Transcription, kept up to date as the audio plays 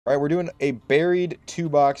All right, we're doing a buried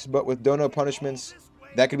 2-box, but with dono punishments.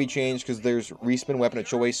 That could be changed because there's respin weapon of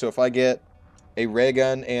choice. So if I get a ray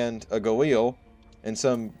gun and a Galil, and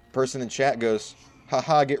some person in chat goes,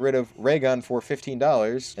 haha, get rid of ray gun for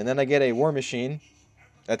 $15, and then I get a war machine,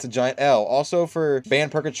 that's a giant L. Also for ban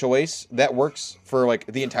perk of choice, that works for like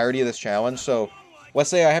the entirety of this challenge. So let's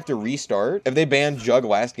say I have to restart. If they banned Jug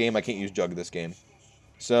last game, I can't use Jug this game.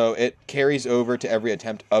 So it carries over to every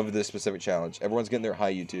attempt of this specific challenge. Everyone's getting their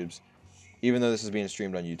high YouTubes, even though this is being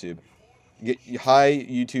streamed on YouTube. Get high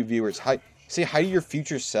YouTube viewers. Say hi to your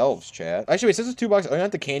future selves, chat. Actually, wait, since it's 2 boxes, I don't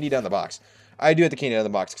have to candy down the box. I do have to candy down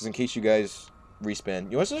the box, because in case you guys respin.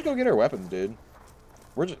 You know, let's just go get our weapons, dude.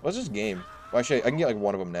 Let's just game. Well, actually, I can get like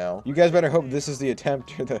one of them now. You guys better hope this is the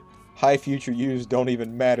attempt, or the high future use don't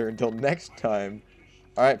even matter until next time.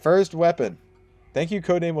 Alright, first weapon. Thank you,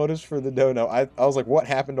 Codename Lotus, for the dono. I was like, what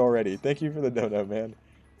happened already? Thank you for the dono, man.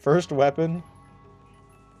 First weapon.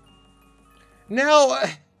 Now...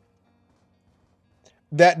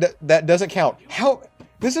 That doesn't count. How?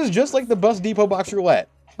 This is just like the bus depot box roulette.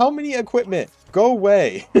 How many equipment? Go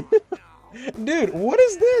away. Dude, what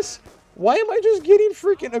is this? Why am I just getting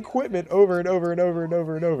freaking equipment over and over and over and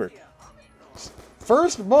over and over?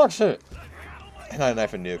 First box hit. Not a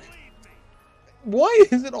knife and nuke. Why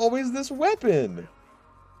is it always this weapon?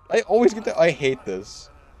 I always get that. I hate this.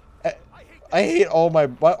 I hate all my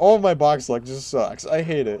box luck just sucks. I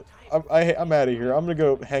hate it. I'm out of here. I'm gonna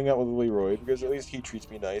go hang out with Leroy because at least he treats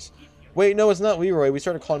me nice. Wait, no, it's not Leroy. We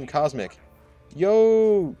started calling him Cosmic.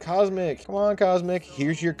 Yo, Cosmic. Come on, Cosmic.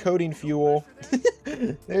 Here's your coating fuel.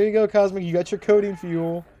 There you go, Cosmic. You got your coating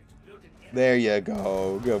fuel. There you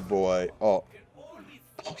go. Good boy. Oh,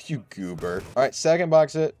 you goober. All right, second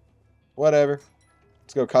box it. Whatever.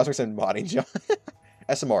 Let's go. Cosmic's and modding jump.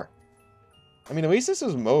 SMR. I mean, at least this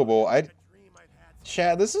is mobile.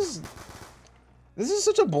 Chat, this is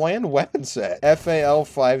such a bland weapon set. FAL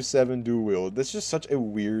 5.7 dual wield. This is just such a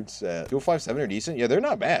weird set. Dual 5.7 are decent. Yeah, they're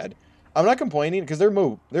not bad. I'm not complaining because they're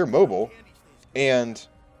mobile and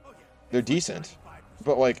they're decent.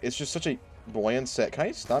 But like, it's just such a bland set. Can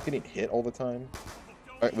I stop getting hit all the time?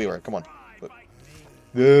 All right, Leroy, come on.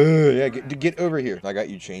 Yeah, get over here. I got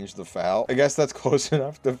you changed the foul. I guess that's close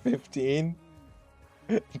enough to 15.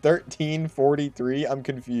 1343. I'm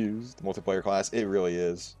confused. Multiplayer class. It really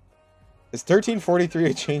is. Is 1343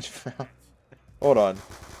 a change foul? Hold on.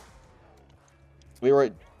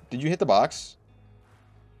 Leroy, did you hit the box?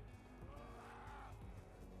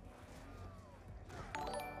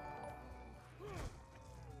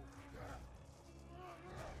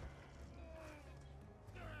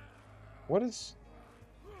 What is...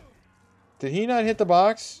 Did he not hit the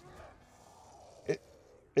box?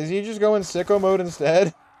 Is he just going sicko mode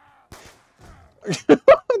instead?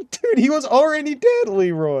 Dude, he was already dead,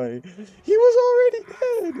 Leroy. He was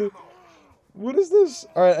already dead. What is this?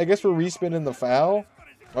 Alright, I guess we're respinning the foul.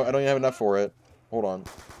 Oh, I don't even have enough for it. Hold on.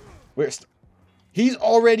 He's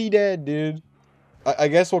already dead, dude. I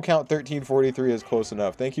guess we'll count 1343 as close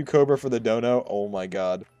enough. Thank you, Cobra, for the dono. Oh my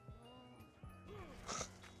god.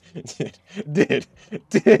 Dude,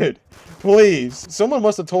 please. Someone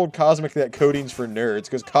must have told Cosmic that coding's for nerds,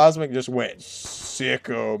 because Cosmic just went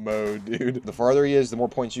sicko mode, dude. The farther he is, the more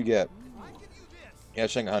points you get. Yeah,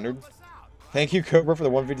 showing 100. Thank you, Cobra, for the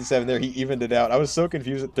 157 there. He evened it out. I was so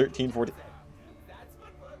confused at 1340.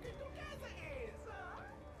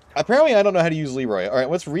 Apparently, I don't know how to use Leroy. All right,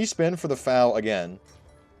 let's respin for the foul again.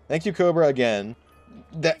 Thank you, Cobra, again.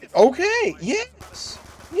 Okay, yes,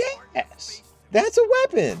 yes. That's a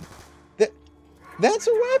weapon. That's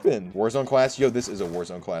a weapon. Warzone class. Yo, this is a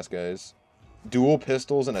Warzone class, guys. Dual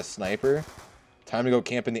pistols and a sniper. Time to go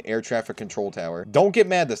camp in the air traffic control tower. Don't get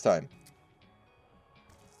mad this time.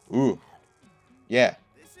 Ooh. Yeah.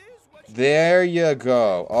 There you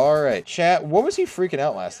go. All right. Chat, what was he freaking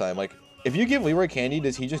out last time? Like, if you give Leroy candy,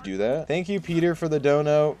 does he just do that? Thank you, Peter, for the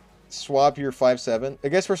dono. Swap your 5.7. I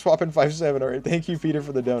guess we're swapping 5.7. All right. Thank you, Peter,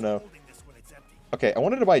 for the dono. Okay, I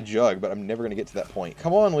wanted to buy Jug, but I'm never going to get to that point.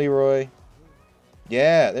 Come on, Leroy.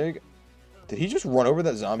 Yeah, there you go. Did he just run over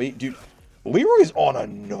that zombie? Dude, Leroy's on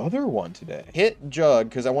another one today. Hit Jug,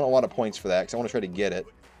 because I want a lot of points for that, because I want to try to get it.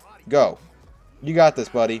 Go. You got this,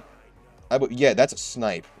 buddy. Yeah, that's a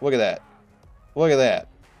snipe. Look at that. Look at that.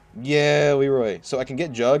 Yeah, Leroy. So I can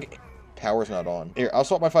get Jug. Power's not on. Here, I'll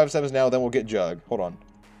swap my 5.7s now, then we'll get Jug. Hold on.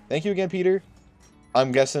 Thank you again, Peter.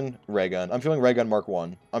 I'm guessing ray gun. I'm feeling ray gun Mark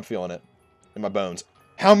 1. I'm feeling it. In my bones.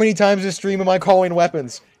 How many times this stream am I calling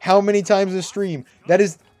weapons? How many times this stream? That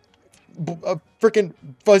is a freaking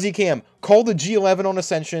fuzzy cam. Call the G11 on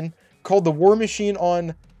Ascension. Call the War Machine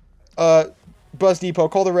on Bus Depot.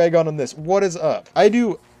 Call the ray gun on this. What is up? I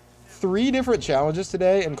do 3 different challenges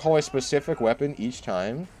today and call a specific weapon each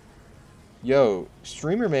time. Yo,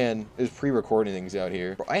 Streamer Man is pre-recording things out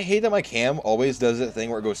here. Bro, I hate that my cam always does that thing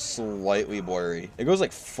where it goes slightly blurry. It goes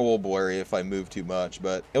like full blurry if I move too much,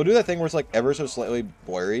 but it'll do that thing where it's like ever so slightly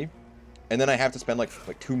blurry. And then I have to spend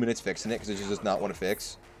like 2 minutes fixing it because it does not want to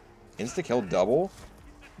fix. Insta-kill double?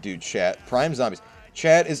 Dude, chat. Prime Zombies.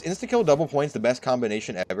 Chat, is insta-kill double points the best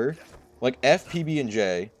combination ever? Like F, PB, and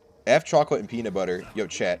J. F, chocolate, and peanut butter. Yo,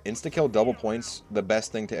 chat. Insta-kill double points, the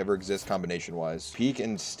best thing to ever exist combination-wise. Peak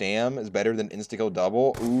and Stam is better than insta-kill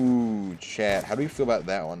double. Ooh, chat. How do you feel about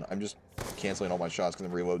that one? I'm just canceling all my shots because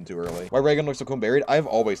I'm reloading too early. Why ray gun looks so cool and buried? I've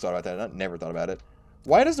always thought about that. I never thought about it.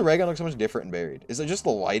 Why does the ray gun look so much different and buried? Is it just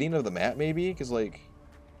the lighting of the map, maybe? Because, like...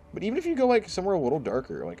 But even if you go, like, somewhere a little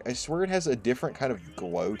darker, like, I swear it has a different kind of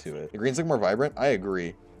glow to it. The greens look more vibrant? I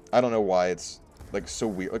agree. I don't know why it's, like, so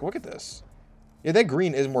weird. Like, look at this. Yeah, that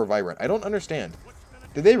green is more vibrant. I don't understand.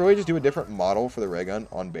 Did they really just do a different model for the ray gun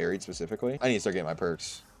on buried specifically? I need to start getting my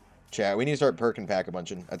perks. Chat, we need to start perk and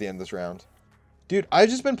pack-a-bunching at the end of this round. Dude, I've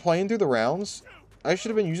just been playing through the rounds. I should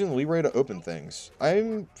have been using Leroy to open things.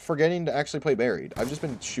 I'm forgetting to actually play buried. I've just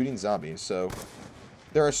been shooting zombies, so...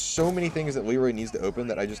 There are so many things that Leroy needs to open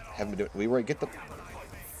that I just haven't been doing. Leroy, get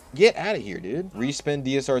out of here, dude. Respin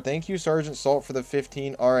DSR. Thank you, Sergeant Salt, for the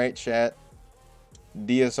 15. All right, chat.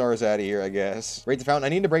 DSR's out of here, I guess. Break the fountain. I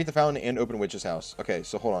need to break the fountain and open Witch's house. Okay,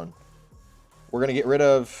 so hold on. We're going to get rid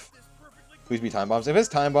of... Please be time bombs. If it's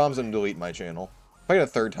time bombs, I'm delete my channel. If I get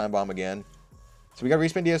a 3rd time bomb again. So we got to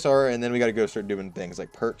respin DSR, and then we got to go start doing things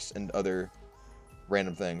like perks and other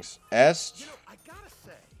random things.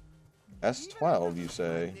 S12, you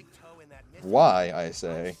say? Why, I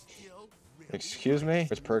say? Excuse me?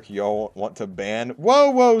 Which perk y'all want to ban?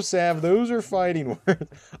 Whoa, whoa, Sav, those are fighting words.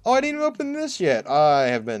 Oh, I didn't even open this yet. I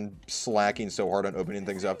have been slacking so hard on opening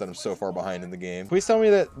things up that I'm so far behind in the game. Please tell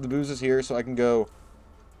me that the booze is here so I can go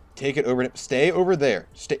take it over. Stay over there.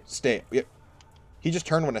 Stay. Yep. He just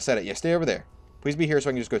turned when I said it. Yeah, stay over there. Please be here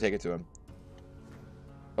so I can just go take it to him.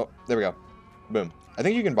 Oh, there we go. Boom. I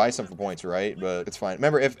think you can buy some for points, right? But it's fine.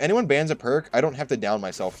 Remember, if anyone bans a perk, I don't have to down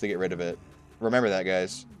myself to get rid of it. Remember that,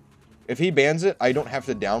 guys. If he bans it, I don't have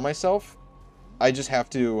to down myself. I just have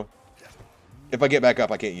to... If I get back up,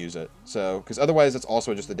 I can't use it. So, because otherwise, it's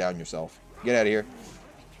also just to down yourself. Get out of here.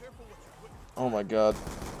 Oh my god.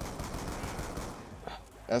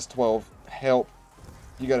 S12, help.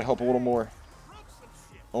 You gotta help a little more.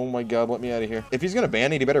 Oh my god, let me out of here. If he's gonna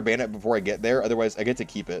ban it, he better ban it before I get there. Otherwise, I get to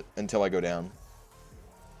keep it until I go down.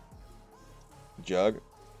 Jug.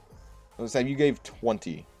 Let's say you gave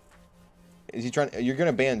 20. Is he trying? You're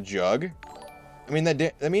gonna ban Jug? I mean,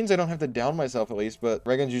 that means I don't have to down myself at least. But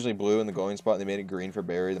Reagan's usually blue in the glowing spot, and they made it green for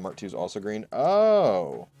Barry. The Mark II is also green.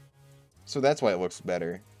 Oh, so that's why it looks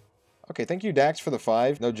better. Okay, thank you, Dax, for the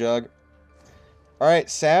 5. No Jug. All right,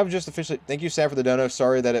 Sav just officially. Thank you, Sav, for the dono.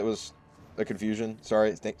 Sorry that it was a confusion.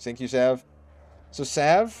 Sorry. Thank you, Sav. So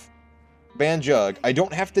Sav, ban Jug. I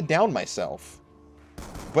don't have to down myself.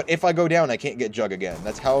 But if I go down, I can't get Jug again.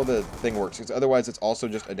 That's how the thing works. Because otherwise, it's also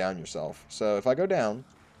just a down yourself. So if I go down,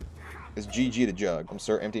 it's GG to Jug. I'm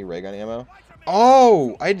sorry, empty ray gun ammo.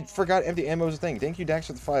 Oh, I forgot empty ammo was a thing. Thank you, Dax,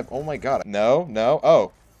 for the 5. Oh my god. No.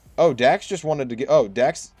 Oh, Dax just wanted to get... Oh,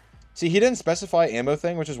 Dax... See, he didn't specify ammo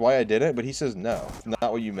thing, which is why I did it. But he says no.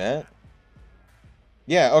 Not what you meant.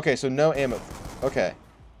 Yeah, okay, so no ammo. Okay.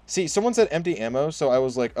 See, someone said empty ammo, so I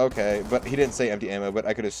was like, okay, but he didn't say empty ammo, but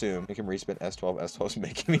I could assume. Make him respin S12. S12's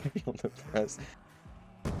making me feel depressed.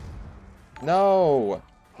 No!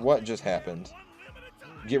 What just happened?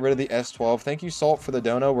 Get rid of the S12. Thank you, Salt, for the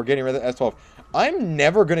dono. We're getting rid of the S12. I'm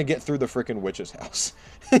never gonna get through the freaking witch's house.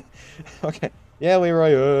 Okay. Yeah,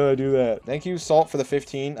 Leroy, do that. Thank you, Salt, for the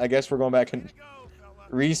 15. I guess we're going back and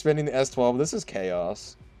respinning the S12. This is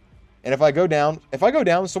chaos. And if I go down,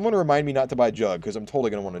 someone remind me not to buy Jug, because I'm totally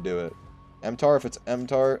going to want to do it. MTAR, if it's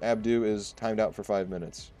MTAR, Abdu is timed out for 5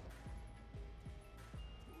 minutes.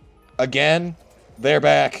 Again, they're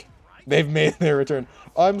back. They've made their return.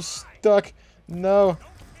 I'm stuck. No.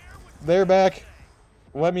 They're back.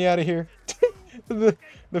 Let me out of here. the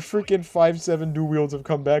freaking 5.7 dual wields have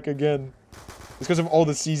come back again. It's because of all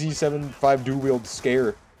the CZ7.5 dual wield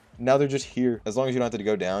scare. Now they're just here. As long as you don't have to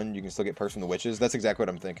go down, you can still get perks from the witches. That's exactly what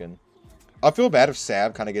I'm thinking. I'll feel bad if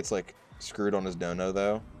Sav kind of gets, like, screwed on his dono,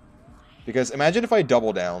 though. Because imagine if I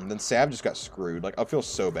double down, then Sav just got screwed. Like, I'll feel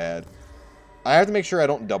so bad. I have to make sure I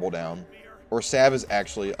don't double down. Or Sav is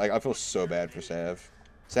actually... Like, I feel so bad for Sav.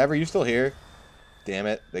 Sav, are you still here? Damn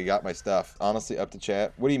it. They got my stuff. Honestly, up to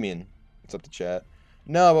chat. What do you mean? It's up to chat.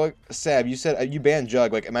 No, but Sav, you said... You banned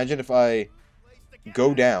Jug. Like, imagine if I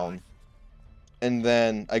go down... and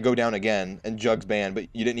then I go down again, and Jug's banned, but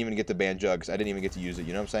you didn't even get to ban Jug, 'cause I didn't even get to use it,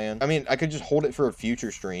 you know what I'm saying? I mean, I could just hold it for a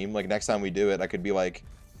future stream, like, next time we do it, I could be like,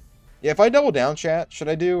 yeah, if I double down, chat, should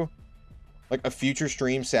I do, like, a future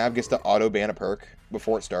stream, Sav gets to auto-ban a perk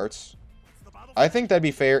before it starts? I think that'd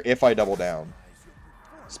be fair if I double down.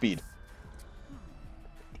 Speed.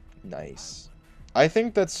 Nice. I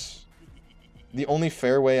think that's the only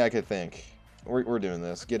fair way I could think. We're doing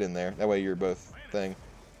this. Get in there. That way you're both thing.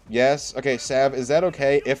 Yes. Okay, Sav, is that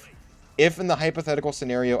okay if in the hypothetical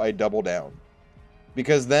scenario I double down?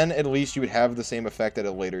 Because then at least you would have the same effect at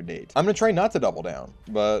a later date. I'm going to try not to double down,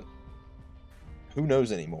 but who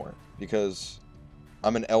knows anymore? Because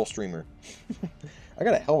I'm an L streamer. I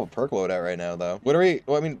got a hell of a perk loadout right now, though. What are we...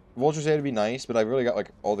 Well, I mean, Vulture said it'd be nice, but I really got, like,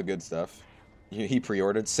 all the good stuff. He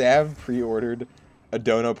pre-ordered. Sav pre-ordered a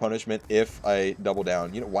dono punishment if I double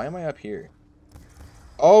down. You know, why am I up here?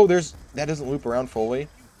 Oh, there's... That doesn't loop around fully.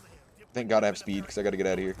 Thank God I have speed, because I got to get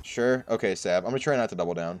out of here. Sure. Okay, Sav. I'm going to try not to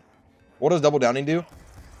double down. What does double downing do?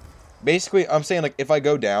 Basically, I'm saying, like, if I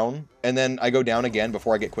go down, and then I go down again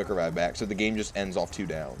before I get quick revive back, so the game just ends off 2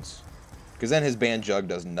 downs. Because then his ban Jug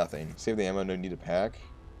does nothing. Save the ammo, no need to pack.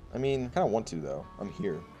 I mean, kind of want to, though. I'm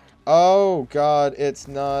here. Oh, God, it's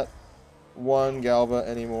not 1 Galva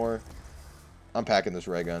anymore. I'm packing this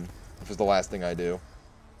ray gun. If it's the last thing I do.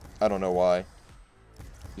 I don't know why.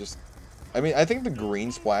 Just, I mean, I think the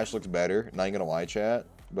green splash looks better. Not even gonna lie, chat.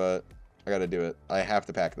 But I gotta do it. I have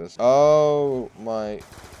to pack this. Oh, my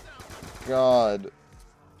God.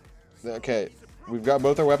 Okay, we've got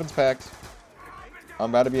both our weapons packed. I'm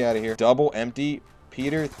about to be out of here. Double empty.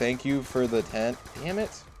 Peter, thank you for the tent. Damn it.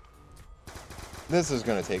 This is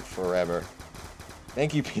going to take forever.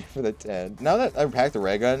 Thank you, Peter, for the tent. Now that I've packed the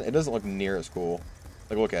ray gun, it doesn't look near as cool.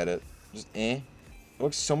 Like, look at it. Just, eh. It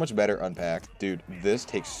looks so much better unpacked. Dude, this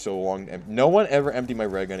takes so long to empty. No one ever emptied my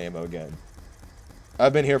ray gun ammo again.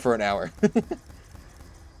 I've been here for an hour.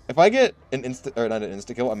 If I get an or not an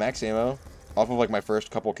insta-kill, a max ammo off of, like, my first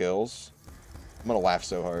couple kills, I'm going to laugh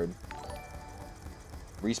so hard.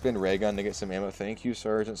 Respin ray gun to get some ammo. Thank you,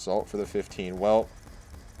 Sergeant Salt, for the 15. Well,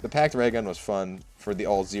 the packed ray gun was fun for the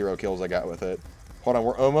all 0 kills I got with it. Hold on,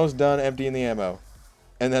 we're almost done emptying the ammo.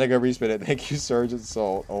 And then I go respin it. Thank you, Sergeant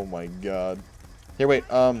Salt. Oh my God. Here, wait.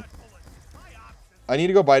 I need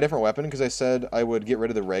to go buy a different weapon because I said I would get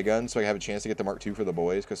rid of the ray gun so I have a chance to get the Mark II for the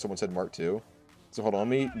boys because someone said Mark II. So hold on, let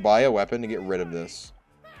me buy a weapon to get rid of this.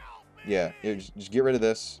 Yeah, just get rid of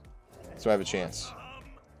this so I have a chance.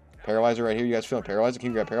 Paralyzer right here. You guys feeling paralyzer? Can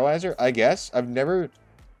you grab paralyzer? I guess. I haven't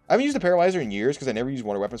used the paralyzer in years because I never use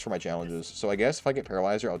wonder weapons for my challenges. So I guess if I get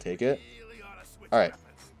paralyzer, I'll take it. Alright.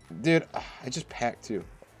 Dude, I just packed too.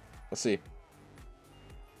 Let's see.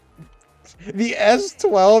 The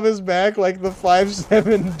S12 is back like the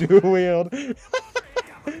 5.7 dual wield.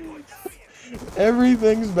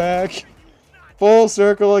 Everything's back. Full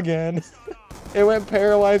circle again. It went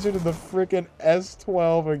paralyzer to the freaking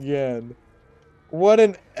S12 again. What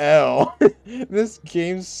an L. This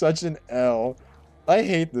game's such an L. I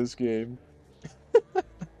hate this game.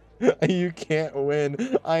 You can't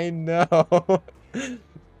win. I know.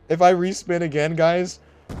 If I respin again, guys,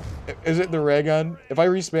 is it the ray gun? If I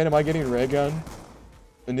respin, am I getting ray gun?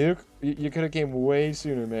 A nuke? You could have came way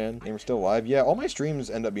sooner, man. And we're still alive. Yeah, all my streams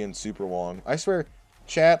end up being super long. I swear,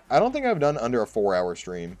 chat, I don't think I've done under a 4-hour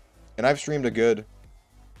stream. And I've streamed a good...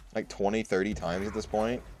 like 20, 30 times at this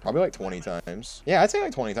point. Probably like 20 times. Yeah, I'd say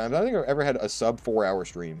like 20 times. I don't think I've ever had a sub 4-hour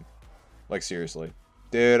stream. Like, seriously.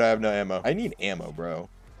 Dude, I have no ammo. I need ammo, bro.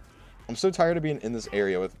 I'm so tired of being in this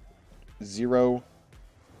area with 0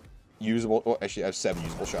 usable... Well, actually, I have 7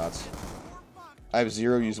 usable shots. I have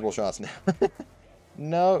 0 usable shots now.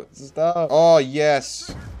 No, stop. Oh,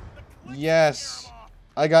 yes. Yes.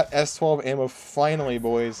 I got S12 ammo finally,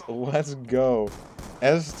 boys. Let's go.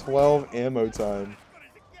 S12 ammo time.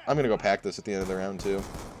 I'm going to go pack this at the end of the round, too.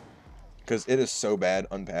 Because it is so bad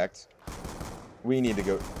unpacked. We need to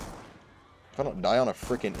go... If I don't die on a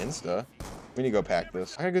freaking Insta, we need to go pack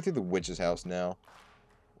this. I gotta go through the witch's house now.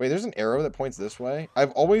 Wait, there's an arrow that points this way?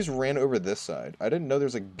 I've always ran over this side. I didn't know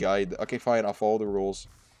there's a guide. Okay, fine, I'll follow the rules.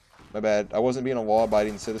 My bad. I wasn't being a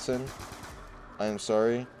law-abiding citizen. I am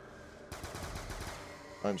sorry.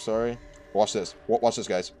 I'm sorry. Watch this. Watch this,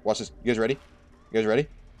 guys. Watch this. You guys ready? You guys ready?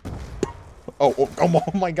 Oh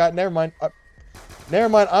my God, never mind. Never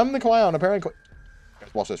mind, I'm the clown, apparently.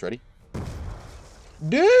 Guys, watch this, ready?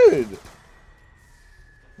 Dude!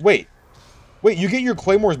 Wait, you get your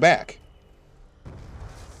claymores back.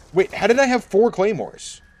 Wait, how did I have 4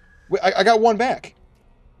 claymores? Wait, I got 1 back.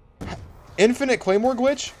 Infinite claymore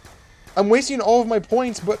glitch? I'm wasting all of my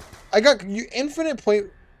points, but I got infinite play.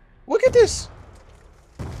 Look at this.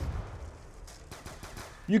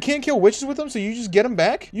 You can't kill witches with them, so you just get them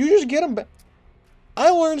back? You just get them back.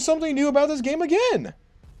 I learned something new about this game again.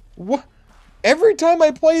 What? Every time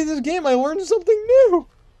I play this game, I learn something new.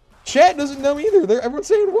 Chat doesn't know either. Everyone's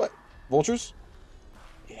saying what? Vultures?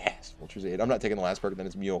 Yes, Vultures 8. I'm not taking the last perk, then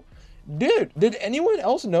it's Mule. Dude, did anyone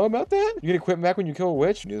else know about that? You get equipment back when you kill a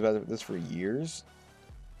witch? You knew about this for years?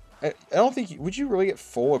 I don't think... Would you really get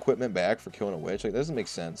full equipment back for killing a witch? Like, that doesn't make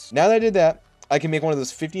sense. Now that I did that, I can make one of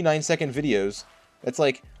those 59-second videos that's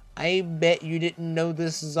like, I bet you didn't know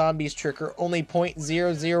this zombies trick, or only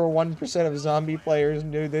 0.001% of zombie players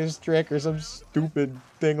knew this trick, or some stupid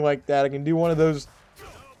thing like that. I can do one of those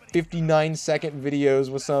 59-second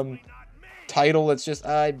videos with some title that's just,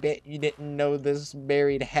 I bet you didn't know this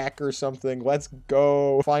buried hack or something. Let's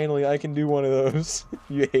go. Finally, I can do one of those.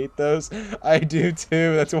 You hate those? I do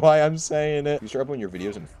too. That's why I'm saying it. You start uploading your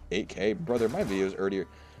videos in 8K? Brother, my videos already...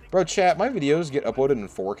 Bro, chat, my videos get uploaded in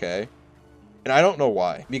 4K. And I don't know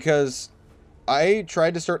why. Because I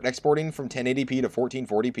tried to start exporting from 1080p to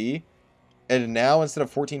 1440p. And now, instead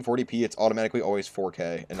of 1440p, it's automatically always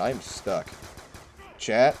 4K. And I'm stuck.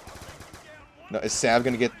 Chat? No, is Sav's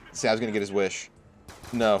gonna get his wish?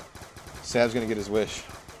 No. Sav's gonna get his wish.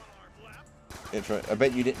 I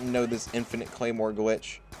bet you didn't know this infinite claymore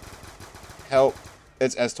glitch. Help.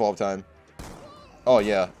 It's S12 time. Oh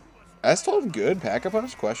yeah. S12 good? Pack up on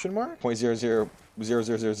his question mark?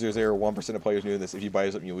 0.0000001% of players knew this. If you buy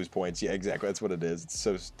something, you lose points. Yeah, exactly. That's what it is. It's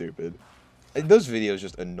so stupid. Those videos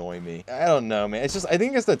just annoy me. I don't know, man. It's just, I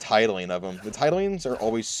think it's the titling of them. The titlings are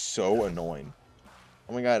always so annoying.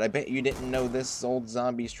 Oh my god, I bet you didn't know this old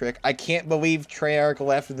zombies trick. I can't believe Treyarch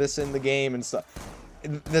left this in the game and stuff.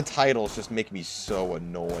 The titles just make me so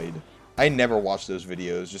annoyed. I never watch those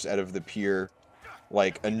videos just out of the pure,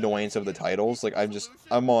 like, annoyance of the titles. Like,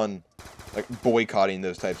 I'm on, like, boycotting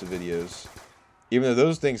those types of videos. Even though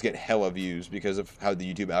those things get hella views because of how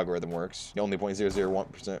the YouTube algorithm works. The only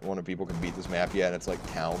 0.001% of people can beat this map yet, and it's like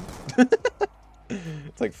town.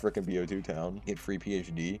 It's like frickin' BO2 town. Get free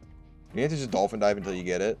PhD. You have to just dolphin dive until you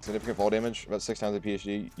get it. Significant fall damage, about 6 times the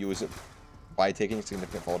PhD. You lose it by taking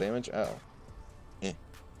significant fall damage. Oh. Eh.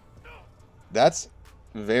 That's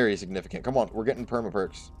very significant. Come on, we're getting perma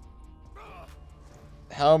perks.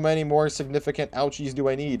 How many more significant ouchies do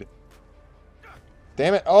I need?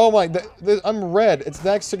 Damn it. Oh my, I'm red. It's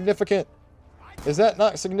that significant. Is that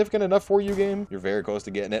not significant enough for you, game? You're very close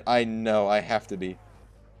to getting it. I know, I have to be.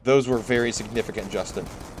 Those were very significant, Justin.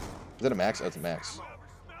 Is that a max? Oh, it's a max.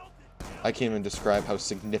 I can't even describe how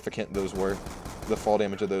significant those were. The fall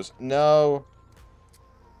damage of those. No.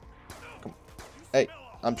 Come. Hey,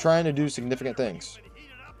 I'm trying to do significant things.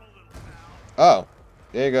 Oh.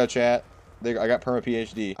 There you go, chat. There, I got perma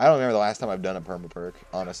PhD. I don't remember the last time I've done a perma perk,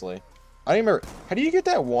 honestly. I don't remember. How do you get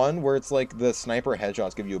that one where it's like the sniper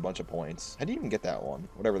headshots give you a bunch of points? How do you even get that one?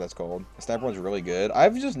 Whatever that's called. The sniper one's really good.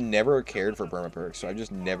 I've just never cared for perma perks, so I've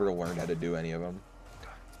just never learned how to do any of them.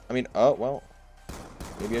 I mean, oh, well.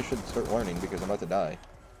 Maybe I should start learning because I'm about to die.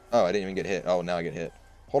 Oh, I didn't even get hit. Oh, now I get hit.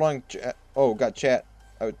 Hold on, chat. Oh, got chat.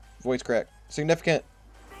 Oh, voice crack. Significant.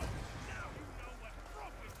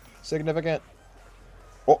 Significant.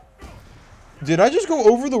 Oh. Did I just go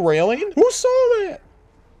over the railing? Who saw that?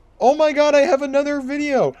 Oh my god, I have another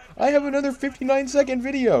video. I have another 59-second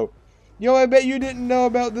video. Yo, I bet you didn't know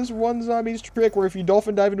about this one zombie's trick where if you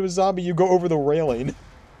dolphin dive into a zombie, you go over the railing.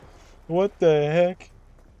 What the heck?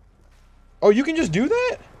 Oh, you can just do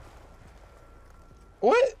that?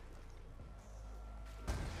 What?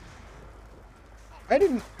 I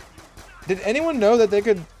didn't... Did anyone know that they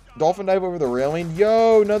could dolphin dive over the railing?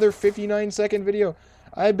 Yo, another 59-second video.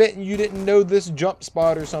 I bet you didn't know this jump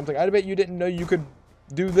spot or something. I bet you didn't know you could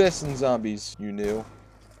do this in zombies. You knew.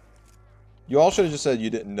 You all should have just said you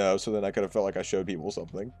didn't know, so then I could have felt like I showed people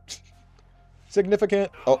something. Significant.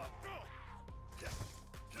 Oh.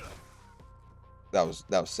 That was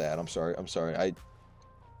sad. I'm sorry. I'm sorry.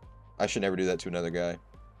 I should never do that to another guy.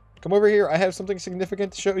 Come over here. I have something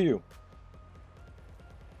significant to show you.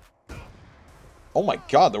 Oh my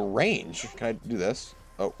god, the range. Can I do this?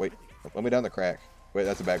 Oh, wait. Let me down the crack. Wait,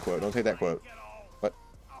 that's a bad quote. Don't take that quote. What?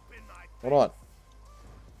 Hold on.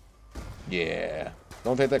 Yeah.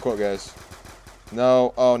 Don't take that quote, guys.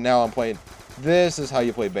 No. Oh, now I'm playing. This is how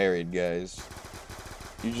you play buried, guys.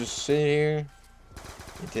 You just sit here.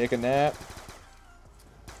 You take a nap.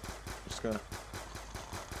 Just gonna...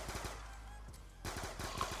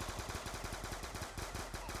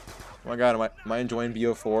 Oh my god, am I enjoying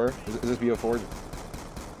BO4? Is this BO4?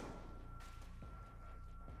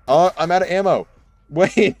 Oh, I'm out of ammo.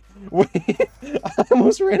 Wait, wait. I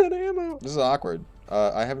almost ran out of ammo. This is awkward.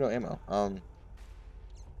 I have no ammo.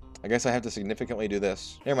 I guess I have to significantly do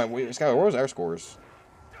this. Never mind. Wait, Skylar, what was our scores?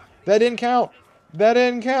 That didn't count. That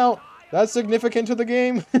didn't count. That's significant to the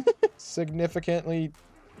game. Significantly.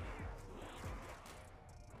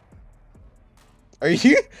 Are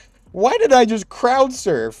you? Why did I just crowd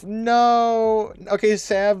surf? No. Okay,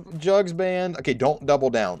 Sav, Jugs banned. Okay, don't double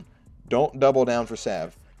down. Don't double down for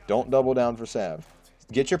Sav. Don't double down for Sav.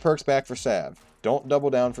 Get your perks back for Sav. Don't double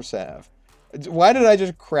down for Sav. Why did I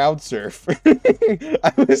just crowd surf?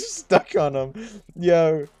 I was stuck on him.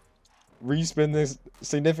 Yo, respin this.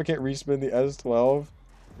 Significant respin the S12.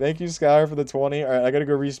 Thank you, Skylar, for the 20. Alright, I gotta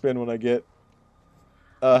go respin when I get...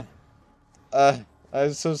 I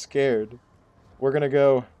was so scared. We're gonna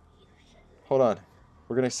go... Hold on.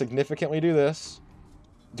 We're gonna significantly do this.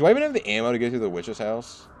 Do I even have the ammo to get through the witch's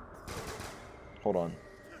house? Hold on.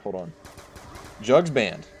 Hold on. Jugs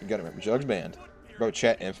banned. You gotta remember, Jugs banned. Bro,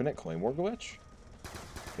 chat infinite claymore glitch.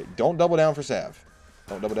 Okay, don't double down for Sav.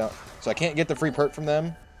 Don't double down. So I can't get the free perk from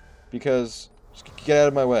them because... Just get out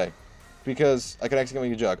of my way. Because I could accidentally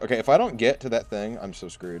get a jug. Okay, if I don't get to that thing, I'm so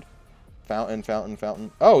screwed. Fountain, fountain,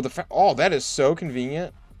 fountain. Oh, oh, that is so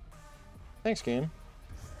convenient. Thanks, game.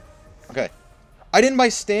 Okay. I didn't buy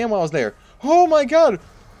Stam while I was there. Oh my god!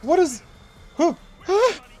 What is... what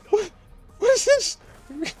is this?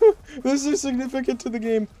 This is significant to the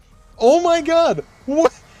game. Oh my god!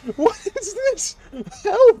 What is this?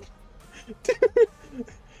 Help! Dude!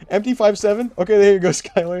 Empty 5-7? Okay, there you go,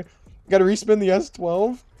 Skylar. Gotta respin the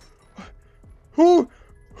S12. Who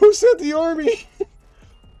sent the army?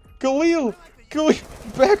 Khalil!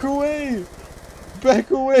 Back away! Back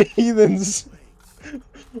away, heathens!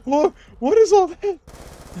 What is all that?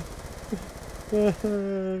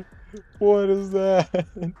 What is that?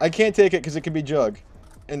 I can't take it because it could be Jug.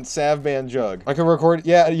 And Sav ban Jug. I can record,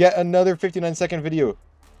 yeah, yet another 59-second video.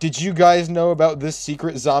 Did you guys know about this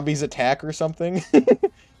secret zombies attack or something?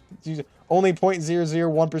 Only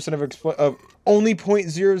 0.001% of only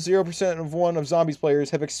 0.00% of one of zombies players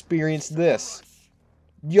have experienced this.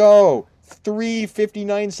 Yo, 3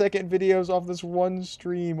 59-second videos off this one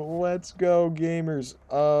stream. Let's go, gamers.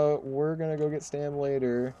 We're gonna go get Stam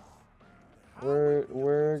later.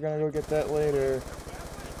 We're gonna go get that later.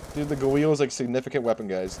 Dude, the Galil is like significant weapon,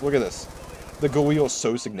 guys. Look at this. The Galil is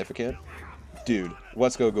so significant. Dude,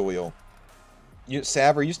 let's go, Galil.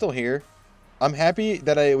 Sav, are you still here? I'm happy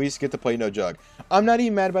that I at least get to play no Jug. I'm not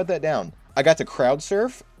even mad about that down. I got to crowd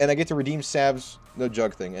surf, and I get to redeem Sav's no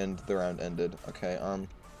Jug thing, and the round ended. Okay,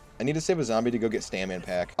 I need to save a zombie to go get Stamman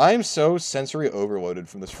pack. I am so sensory overloaded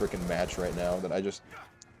from this freaking match right now that I just...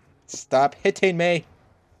 Stop hitting me!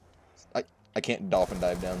 I can't dolphin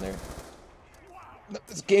dive down there.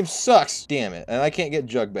 This game sucks! Damn it. And I can't get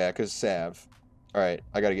Jug back, because Sav. Alright,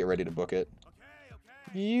 I gotta get ready to book it.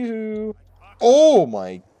 Yoo-hoo! Oh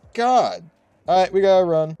my god! Alright, we gotta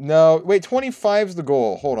run. No, wait, 25's the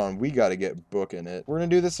goal. Hold on, we gotta get booking it. We're gonna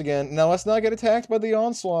do this again. Now, let's not get attacked by the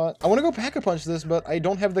onslaught. I wanna go pack-a-punch this, but I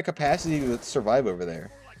don't have the capacity to survive over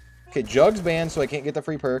there. Okay, Jug's banned, so I can't get the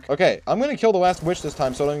free perk. Okay, I'm gonna kill the last witch this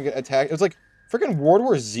time so I don't get attacked. It was like freaking World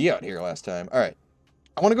War Z out here last time. Alright.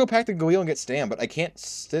 I wanna go pack the Galil and get Stam, but I can't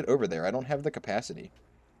sit over there. I don't have the capacity.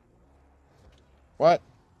 What?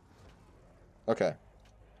 Okay.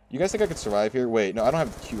 You guys think I could survive here? Wait, no, I don't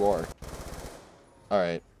have the QR.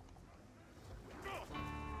 Alright.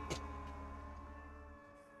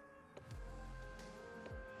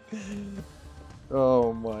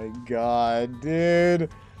 Oh my god, dude.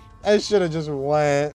 I should have just went.